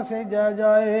 ਕਿਉ ਤਨ ਸੇ ਜੈ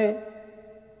ਜਾਏ।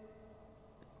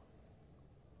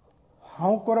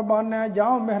 ਹਉ ਕੁਰਬਾਨੈ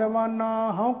ਜਾਉ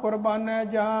ਮਿਹਰਬਾਨਾ, ਹਉ ਕੁਰਬਾਨੈ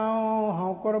ਜਾਉ।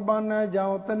 ਹਉ ਕੁਰਬਾਨੈ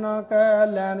ਜਾਉ ਤਿਨਾ ਕੈ,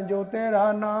 ਲੈਨ ਜੋ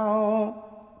ਤੇਰਾ ਨਾਉ।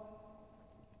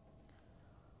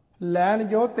 ਲੈਨ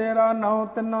ਜੋ ਤੇਰਾ ਨਾਉ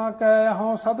ਤਿਨਾ ਕੈ,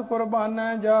 ਹਉ ਸਦ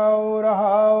ਕੁਰਬਾਨੈ ਜਾਉ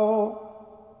ਰਹਾਉ।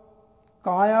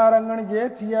 ਕਾਇਆ ਰੰਗਣ ਜੇ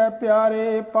ਥੀਐ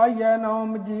ਪਿਆਰੇ, ਪਾਈਐ ਨਾਉ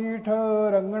ਮਜੀਠ।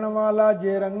 ਰੰਗਣ ਵਾਲਾ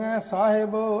ਜੇ ਰੰਗੈ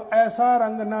ਸਾਹਿਬ, ਐਸਾ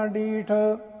ਰੰਗ ਨਾ ਡੀਠ।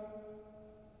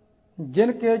 जिन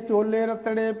के चोले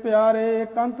रतड़े प्यारे,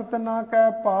 कंत तना कै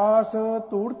पास।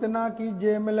 धूड़ तना की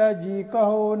जे मिलै जी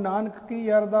कहो, नानक की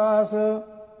अरदास।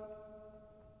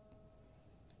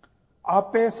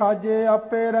 आपे साजे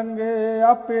आपे रंगे,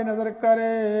 आपे नदर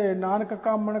करे। नानक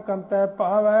कामण कंतै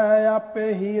पावै, आपे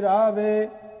ही रावे।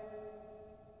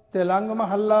 तिलंग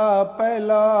महला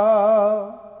पहला।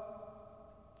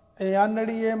 ए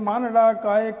आनड़िए मानड़ा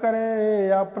काय करे,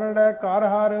 आपनड़ै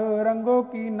घर हर रंगो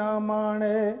की ना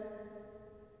माणे।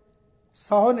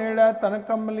 ਸਹੁ ਨੇੜੇ ਤਨ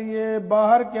ਕਮਲੀਏ,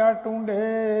 ਬਾਹਰ ਕਿਆ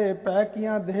ਟੂੰਡੇ। ਪੈ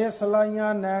ਕੀਆਂ ਦੇਹ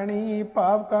ਸਲਾਈਆਂ ਨੈਣੀ,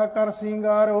 ਭਾਵ ਕਾ ਕਰ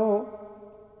ਸਿੰਗਾਰੋ।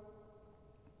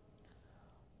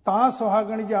 ਤਾਂ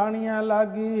ਸੁਹਾਗਣ ਜਾਣੀਆਂ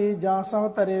ਲਾਗੀ, ਜਾਂ ਸਹੁ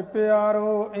ਧਰੇ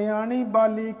ਪਿਆਰੋ। ਇਆਣੀ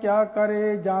ਬਾਲੀ ਕਿਆ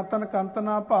ਕਰੇ, ਜਾਂ ਤਨ ਕੰਤ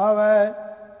ਨਾ ਭਾਵੈ।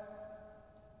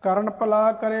 ਕਰਨ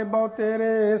ਭਲਾ ਕਰੇ ਬਹੁ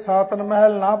ਤੇਰੇ, ਸਾਤਨ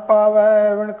ਮਹਿਲ ਨਾ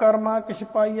ਪਾਵੈ। ਵਿਣ ਕਰਮਾ ਕਿਛ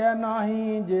ਪਾਈਐ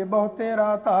ਨਾਹੀ, ਜੇ ਬਹੁ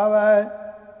ਤੇਰਾ ਧਾਵੈ।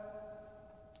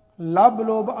 ਲਬ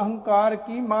ਲੋਭ ਅਹੰਕਾਰ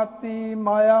ਕੀ ਮਾਤੀ,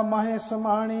 ਮਾਇਆ ਮਾਹੇ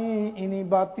ਸਮਾਣੀ। ਇਨੀ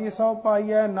ਬਾਤੀ ਸੋ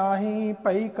ਪਾਈਐ ਨਾਹੀ,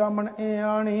 ਭਈ ਕਮਣ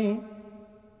ਇਆਣੀ।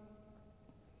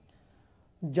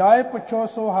 ਜਾਏ ਪੁੱਛੋ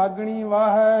ਸੁਹਾਗਣੀ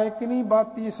ਵਾਹੈ, ਕਿਨੀ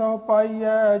ਬਾਤੀ ਸੋ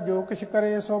ਪਾਈਐ। ਜੋ ਕਿਛ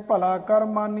ਕਰੇ ਸੋ ਭਲਾ ਕਰ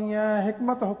ਮਾਨੀਐ,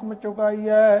 ਹਿਕਮਤ ਹੁਕਮ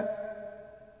ਚੁਕਾਈਐ।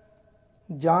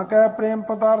 ਜਾਂ ਕੈ ਪ੍ਰੇਮ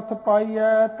ਪਦਾਰਥ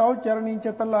ਪਾਈਐ, ਤਉ ਚਰਣੀ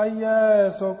ਚਿਤ ਲਾਈਐ।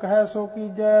 ਸੋ ਕਹੈ ਸੋ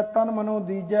ਕੀਜੈ, ਤਨ ਮਨੋ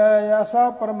ਦੀਜੈ। ਐਸਾ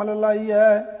ਪਰਮਲ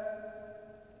ਲਾਈਐ।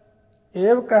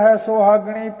 ਏਵ ਕਹੈ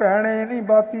ਸੁਹਾਗਣੀ ਭੈਣੇ, ਇਨੀ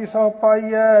ਬਾਤੀ ਸੋ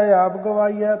ਪਾਈਐ। ਆਪ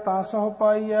ਗਵਾਈਐ ਤਾਂ ਸੋ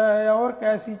ਪਾਈਐ, ਔਰ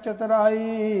ਕੈਸੀ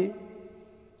ਚਤਰਾਈ।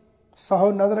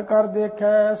 ਸਹੁ ਨਦਰ ਕਰ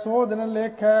ਦੇਖੈ, ਸੋ ਦਿਨ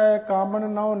ਲੇਖੈ। ਕਾਮਨ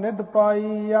ਨਉ ਨਿਧ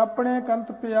ਪਾਈ, ਆਪਣੇ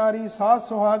ਕੰਤ ਪਿਆਰੀ। ਸਾਧ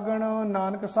ਸੁਹਾਗਣ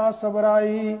ਨਾਨਕ ਸਾਧ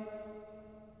ਸਬਰਾਈ।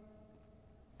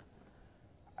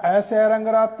 ਐਸੇ ਰੰਗ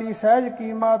ਰਾਤੀ ਸਹਿਜ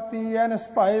ਕੀ ਮਾਤੀ, ਐਨਸ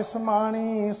ਭਾਏ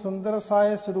ਸਮਾਣੀ। ਸੁੰਦਰ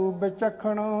ਸਾਏ ਸਰੂਪ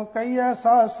ਵਿਚਖਣ, ਕਈਐ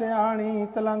ਸਾਧ ਸਿਆਣੀ।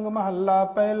 ਤਲੰਗ ਮਹੱਲਾ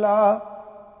ਪਹਿਲਾ।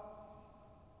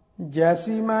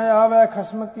 ਜੈਸੀ ਮੈਂ ਆਵੈ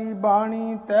ਖਸਮ ਕੀ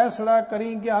ਬਾਣੀ, ਤੈਸੜਾ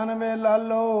ਕਰੀ ਗਿਆਨ ਵੇ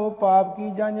ਲਾਲੋ। ਪਾਪ ਕੀ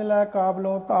ਜੰਝ ਲੈ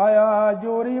ਕਾਬਲੋਂ ਤਾਇਆ,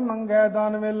 ਜੋਰੀ ਮੰਗੈ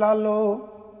ਦਾਨ ਵੇ ਲਾਲੋ।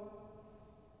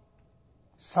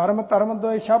 ਸਰਮ ਧਰਮ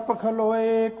ਦੋਇ ਛਪ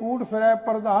ਖਲੋਏ, ਕੂੜ ਫਿਰੈ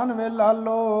ਪ੍ਰਧਾਨ ਵੇ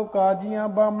ਲਾਲੋ। ਕਾਜੀਆਂ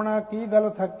ਬਾਮਣਾ ਕੀ ਗਲ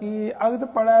ਥੱਕੀ, ਅਗਦ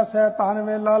ਪੜੈ ਸੈਤਾਨ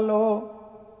ਵੇ ਲਾਲੋ।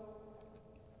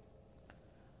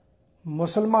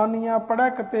 ਮੁਸਲਮਾਨੀਆਂ ਪੜੈ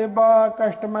ਕਤੇਬਾ,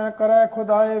 ਕਸ਼ਟ ਮੈਂ ਕਰੈ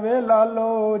ਖੁਦਾਏ ਵੇ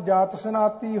ਲਾਲੋ। ਜਾਤ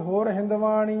ਸਨਾਤੀ ਹੋਰ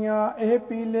ਹਿੰਦਵਾਣੀਆਂ, ਇਹ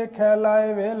ਪੀ ਲੇਖੈ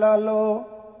ਲਾਏ ਵੇ ਲਾਲੋ।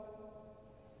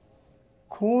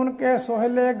 ਖੂਨ ਕੇ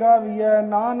ਸੋਹਲੇ ਗਾਵੀਐ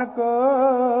ਨਾਨਕ,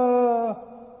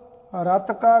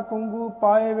 ਰਤ ਕਾ ਕੁੰਗੂ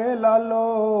ਪਾਏ ਵੇ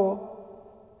ਲਾਲੋ।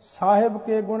 ਸਾਹਿਬ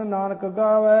ਕੇ ਗੁਣ ਨਾਨਕ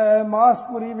ਗਾਵੈ,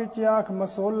 ਮਾਸਪੁਰੀ ਵਿੱਚ ਆਖ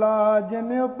ਮਸੋਲਾ।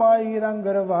 ਜਿਨਿ ਪਾਈ ਰੰਗ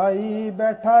ਰਵਾਈ,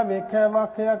 ਬੈਠਾ ਵੇਖੈ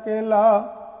ਵਖ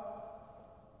ਅਕੇਲਾ।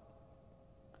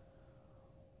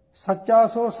 ਸੱਚਾ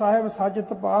ਸੋ ਸਾਹਿਬ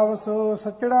ਸਾਜਤ ਪਾਵਸ,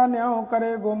 ਸਚੜਾ ਨਿਆਉ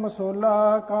ਕਰੇ ਗੋ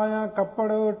ਮਸੋਲਾ। ਕਾਇਆ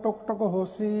ਕੱਪੜ ਟੁਕ ਟੁਕ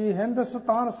ਹੋਸੀ,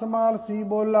 ਹਿੰਦੁਸਤਾਨ ਸਮਾਲ ਸੀ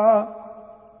ਬੋਲਾ।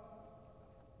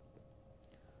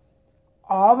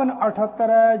 ਆਵਨ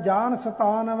 78 ਜਾਨ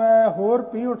 97, ਹੋਰ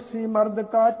ਪੀ ਉਠਸੀ ਮਰਦ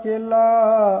ਕਾ ਚੇਲਾ।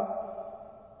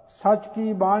 ਸੱਚ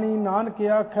ਕੀ ਬਾਣੀ ਨਾਨਕ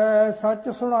ਆਖੈ, ਸੱਚ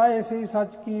ਸੁਣਾਏ ਸੀ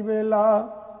ਸੱਚ ਕੀ ਵੇਲਾ।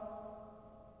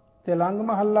 ਤਿਲੰਗ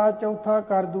ਮਹੱਲਾ ਚੌਥਾ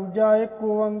ਕਰ ਦੂਜਾ। ਏਕ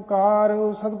ਓੰਕਾਰ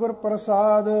ਸਤਿਗੁਰ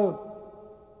ਪ੍ਰਸਾਦ,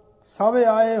 ਸਭ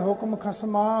ਆਏ ਹੁਕਮ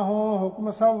ਖਸਮਾਹੋ। ਹੁਕਮ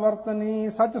ਸਭ ਵਰਤਨੀ,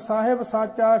 ਸੱਚ ਸਾਹਿਬ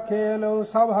ਸਾਚਾ ਖੇਲ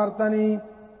ਸਭ ਹਰਤਨੀ।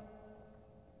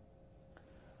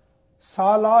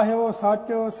 ਸਾਲਾਹਿਓ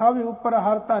ਸੱਚ ਸਭ ਉਪਰ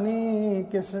ਹਰ ਧਨੀ,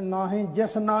 ਕਿਸ ਨਾਹੀ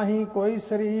ਜਿਸ ਨਾਹੀ ਕੋਈ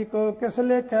ਸ਼ਰੀਕ। ਕਿਸ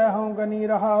ਲੇਖੈ ਹਉ ਗਨੀ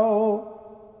ਰਹਾਓ।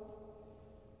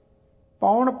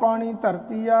 ਪੌਣ ਪਾਣੀ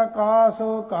ਧਰਤੀ ਆਕਾਸ,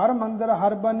 ਘਰ ਮੰਦਰ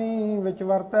ਹਰ ਬਨੀ। ਵਿੱਚ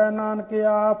ਵਰਤੈ ਨਾਨਕ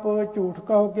ਆਪ, ਝੂਠ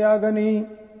ਕਹੋ ਕਿਆ ਗਨੀ।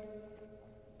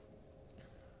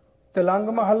 ਤਿਲੰਗ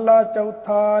ਮਹੱਲਾ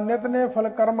ਚੌਥਾ। ਨਿਤ ਨੇ ਫਲ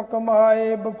ਕਰਮ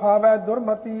ਕਮਾਏ, ਬਫਾਵੈ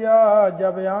ਦੁਰਮਤੀਆ।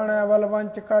 ਜਬ ਆਣੈ ਵਲ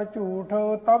ਵੰਚ ਕਰ ਝੂਠ,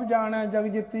 ਤਬ ਜਾਣੈ ਜਗ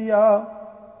ਜਿਤੀਆ।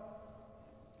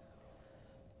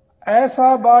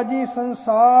 ਐਸਾ ਬਾਜੀ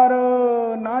ਸੰਸਾਰ,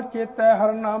 ਨਾ ਚੇਤੈ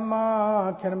ਹਰ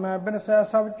ਨਾਮਾ। ਖਿਰ ਮੈਂ ਬਿਨਸੈ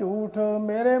ਸਭ ਝੂਠ,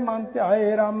 ਮੇਰੇ ਮਨ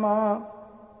ਧਿਆਏ ਰਾਮਾ।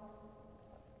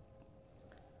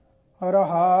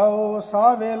 ਰਹਾਉ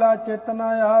ਸਾ ਵੇਲਾ ਚਿਤ ਨ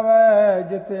ਆਵੈ,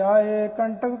 ਜਿਤ ਆਏ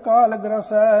ਕੰਟਕ ਕਾਲ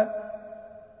ਗ੍ਰਸੈ।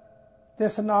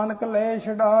 ਤਿਸ ਨਾਨਕ ਲੈ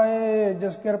ਛਡਾਏ,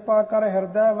 ਜਿਸ ਕਿਰਪਾ ਕਰ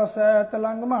ਹਿਰਦੈ ਵਸੈ।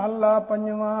 ਤਿਲੰਗ ਮਹੱਲਾ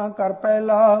ਪੰਜਵਾਂ। ਕਰ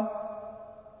ਪਹਿਲਾ।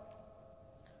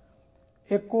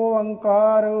 ਏਕ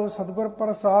ਓੰਕਾਰ ਸਤਿਗੁਰ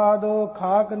ਪ੍ਰਸਾਦ,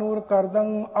 ਖਾਕ ਨੂਰ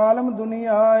ਕਰਦੰ ਆਲਮ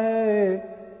ਦੁਨੀਆਏ।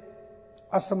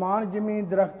 ਅਸਮਾਨ ਜ਼ਮੀਨ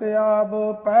ਦਰਖਤ ਆਬ,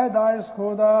 ਪੈਦਾਇਸ਼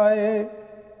ਖੋਦਾਏ।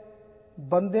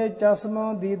 ਬੰਦੇ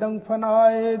ਚਸ਼ਮ ਦੀਦੰ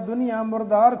ਫਨਾਏ, ਦੁਨੀਆ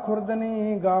ਮੁਰਦਾਰ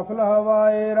ਖੁਰਦਨੀ। ਗਾਫਲ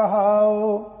ਹਵਾਏ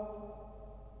ਰਹਾਓ।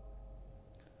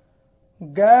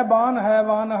 ਗੈਬਾਨ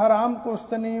ਹੈਵਾਨ ਹਰਾਮ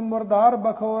ਕੁਸਤਨੀ, ਮੁਰਦਾਰ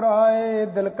ਬਖੋਰਾਏ।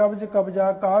 ਦਿਲ ਕਬਜ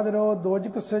ਕਬਜਾ ਕਾਦਰੋ,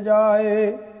 ਦੋਜਕ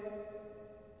ਸਜਾਏ।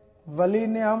 ਵਲੀ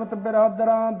ਨਿਆਮਤ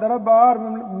ਬਿਰਾਦਰਾਂ, ਦਰਬਾਰ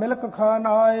ਮਿਲਕ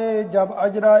ਖਾਨਾਏ। ਜਬ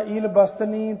ਅਜਰਾ ਈਲ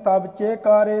ਬਸਤਨੀ, ਤਬ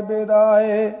ਚੇਕਾਰੇ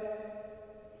ਬੇਦਾਏ।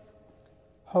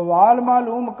 ਹਵਾਲ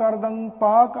ਮਾਲੂਮ ਕਰਦੰ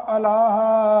ਪਾਕ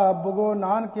ਅਲਾਹਾ, ਬੁਗੋ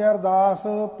ਨਾਨਕ ਅਰਦਾਸ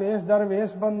ਪੇਸ਼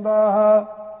ਦਰਵੇਸ਼ ਬੰਦਾ।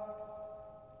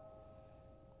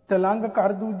 ਤਿਲੰਗ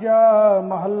ਕਰ ਦੂਜਾ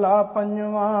ਮਹੱਲਾ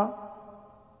ਪੰਜਵਾਂ।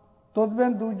 ਤੁਧ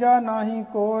ਬਿਨ ਦੂਜਾ ਨਾਹੀ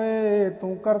ਕੋਏ,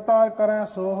 ਤੂੰ ਕਰਤਾਰ ਕਰੈ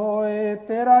ਸੋ ਹੋਏ।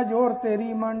 ਤੇਰਾ ਜੋਰ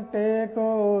ਤੇਰੀ ਮਨ ਟੇਕ,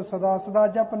 ਸਦਾ ਸਦਾ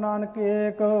ਜਪ ਨਾਨਕ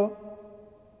ਏਕ।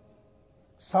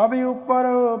 ਸਭ ਉੱਪਰ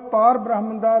ਪਾਰ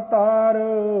ਬ੍ਰਹਮ ਦਾ ਤਾਰ,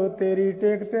 ਤੇਰੀ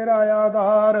ਟੇਕ ਤੇਰਾ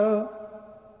ਆਧਾਰ।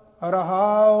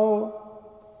 ਰਹਾਉ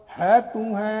ਹੈ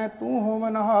ਤੂੰ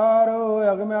ਹੋਵਨਹਾਰ,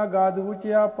 ਅਗਮ ਅਗਾਧ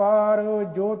ਉਚਿਆ ਪਾਰ।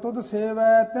 ਜੋ ਤੁਧ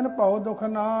ਸੇਵੈ ਤਿਨ ਭਉ ਦੁਖ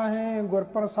ਨਾਹੇ, ਗੁਰ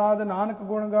ਪ੍ਰਸਾਦ ਨਾਨਕ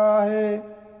ਗੁਣ ਗਾਹੇ।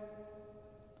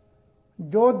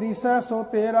 ਜੋ ਦੀਸੈ ਸੋ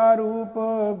ਤੇਰਾ ਰੂਪ,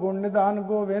 ਗੁਣ ਨਿਧਾਨ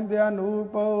ਗੋਵਿੰਦ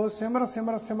ਅਨੂਪ। ਸਿਮਰ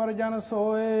ਸਿਮਰ ਸਿਮਰ ਜਨ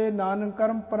ਸੋਏ, ਨਾਨਕ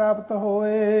ਕਰਮ ਪ੍ਰਾਪਤ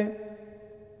ਹੋਏ।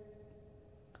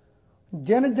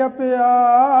 ਜਿਨ ਜਪਿਆ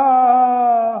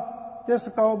ਤਿਸ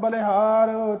ਕਉ ਬਲਿਹਾਰ,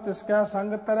 ਤਿਸ ਕੈ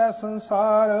ਸੰਗ ਤਰੈ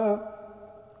ਸੰਸਾਰ।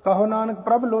 ਕਹੋ ਨਾਨਕ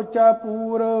ਪ੍ਰਭ ਲੋਚਾ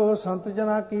ਪੂਰ, ਸੰਤ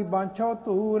ਜਨਾ ਕੀ ਬਾਂਛੋ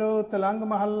ਤੂਰ। ਤਿਲੰਗ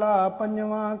ਮਹੱਲਾ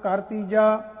ਪੰਜਵਾਂ, ਘਰ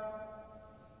ਤੀਜਾ।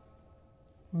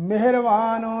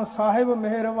 ਮਿਹਰਵਾਨ ਸਾਹਿਬ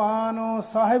ਮਿਹਰਵਾਨ,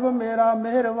 ਸਾਹਿਬ ਮੇਰਾ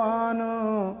ਮਿਹਰਵਾਨ।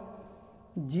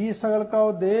 ਜੀ ਸਗਲ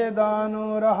ਕਉ ਦੇ ਦਾਨ।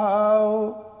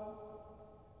 ਰਹਾਉ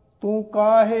ਤੂੰ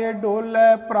ਕਾਹੇ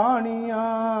ਡੋਲੇ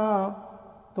ਪ੍ਰਾਣੀਆਂ,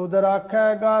 ਤੁਧ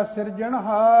ਰਾਖੈਗਾ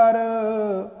ਸਿਰਜਣਹਾਰ।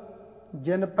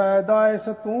 ਜਿਨ ਪੈਦਾਇਸ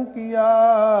ਤੂੰ ਕੀਆ,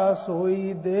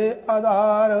 ਸੋਈ ਦੇ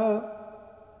ਆਧਾਰ।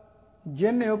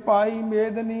 ਜਿਨ ਉਪਾਈ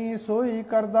ਮੇਦਨੀ, ਸੋਈ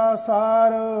ਕਰਦਾ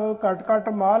ਸਾਰ। ਘਟ ਘਟ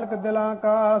ਮਾਲਕ ਦਿਲਾਂ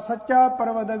ਕਾ, ਸੱਚਾ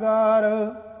ਪਰਵਦਗਾਰ।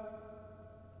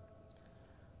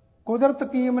 ਕੁਦਰਤ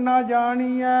ਕੀਮ ਨਾ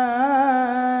ਜਾਣੀਐ,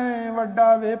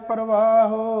 ਵੱਡਾ ਵੇ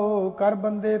ਪਰਵਾਹੋ। ਕਰ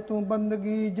ਬੰਦੇ ਤੂੰ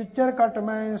ਬੰਦਗੀ, ਜਿਚਰ ਘਟ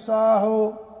ਮੈਂ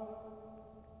ਸਾਹੋ।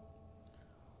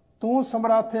 ਤੂੰ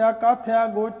ਸਮਰਾਥਿਆ ਕਾਥਿਆ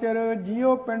ਗੋਚਰ,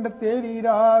 ਜਿਉ ਪਿੰਡ ਤੇਰੀ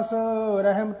ਰਾਸ।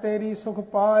 ਰਹਿਮ ਤੇਰੀ ਸੁਖ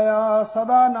ਪਾਇਆ,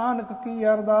 ਸਦਾ ਨਾਨਕ ਕੀ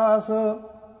ਅਰਦਾਸ।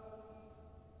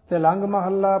 ਤਿਲੰਗ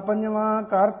ਮਹੱਲਾ ਪੰਜਵਾਂ,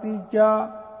 ਘਰ ਤੀਜਾ।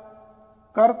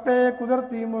 ਕਰਤੇ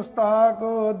ਕੁਦਰਤੀ ਮੁਸਤਾਕ,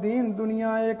 ਦੀਨ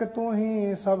ਦੁਨੀਆ ਏਕ ਤੂੰ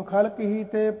ਹੀ। ਸਭ ਖਲਕ ਹੀ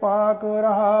ਤੇ ਪਾਕ।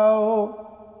 ਰਹਾਉ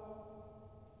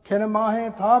ਖਿਨ ਮਾਹੇ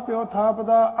ਥਾਪਿਓ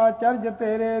ਥਾਪਦਾ, ਆਚਰਜ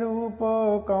ਤੇਰੇ ਰੂਪ।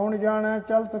 ਕੌਣ ਜਾਣੈ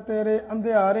ਚਲਤ ਤੇਰੇ,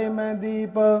 ਅੰਧਿਆਰੇ ਮੈਂ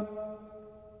ਦੀਪ।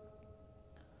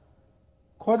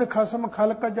 ਖੁਦ ਖਸਮ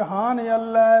ਖਲਕ ਜਹਾਨ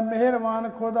ਅੱਲੈ, ਮਿਹਰਬਾਨ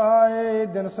ਖੁਦ ਆਏ।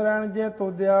 ਦਿਨ ਸਰੈਣ ਜੇ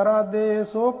ਤੋਦਿਆ ਰਾਧੇ,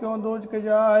 ਸੋ ਕਿਉ ਦੋਜਕ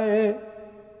ਜਾਏ।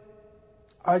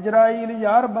 ਅਜਰਾਈਲ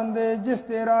ਯਾਰ ਬੰਦੇ, ਜਿਸ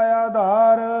ਤੇਰਾ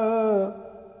ਆਧਾਰ।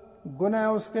 ਗੁਨੈ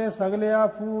ਉਸਕੇ ਸਗਲੇ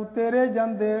ਆਫੂ, ਤੇਰੇ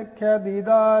ਜਨ ਦੇਖਿਆ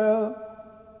ਦੀਦਾਰ।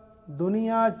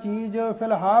 ਦੁਨੀਆ ਚੀਜ਼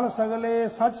ਫਿਲਹਾਲ ਸਗਲੇ,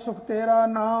 ਸੱਚ ਸੁਖ ਤੇਰਾ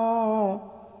ਨਾਉ।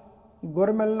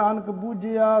 ਗੁਰ ਮਿਲ ਨਾਨਕ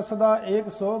ਬੂਝਿਆ, ਸਦਾ ਏਕ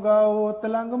ਸੋ ਗਾਓ।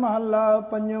 ਤਿਲੰਗ ਮਹੱਲਾ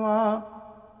ਪੰਜਵਾਂ।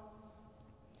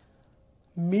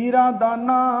 ਮੀਰਾ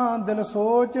ਦਾਨਾ ਦਿਲ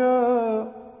ਸੋਚ,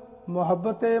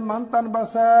 ਮੁਹੱਬਤੇ ਮਨ ਤਨ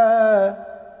ਬਸੈ।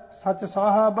 ਸਚ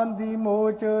ਸਾਹਾ ਬੰਦੀ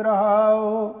ਮੋਚ।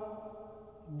 ਰਹਾਉ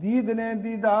ਦੀਦ ਨੇ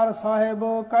ਦੀਦਾਰ ਸਾਹਿਬ,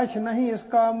 ਕਛ ਨਹੀਂ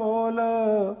ਇਸਕਾ ਮੋਲ।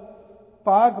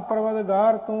 ਪਾਕ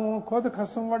ਪਰਵਦਗਾਰ ਤੂੰ, ਖੁਦ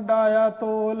ਖਸਮ ਵੱਡਾ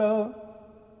ਤੋਲ।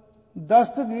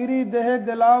 ਦਸਤਗੀਰੀ ਦੇਹ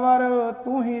ਦਿਲਾਵਰ,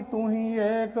 ਤੂੰ ਹੀ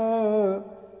ਏਕ।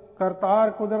 ਕਰਤਾਰ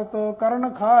ਕੁਦਰਤ ਕਰਨ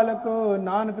ਖਾਲਕ,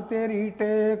 ਨਾਨਕ ਤੇਰੀ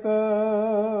ਟੇਕ।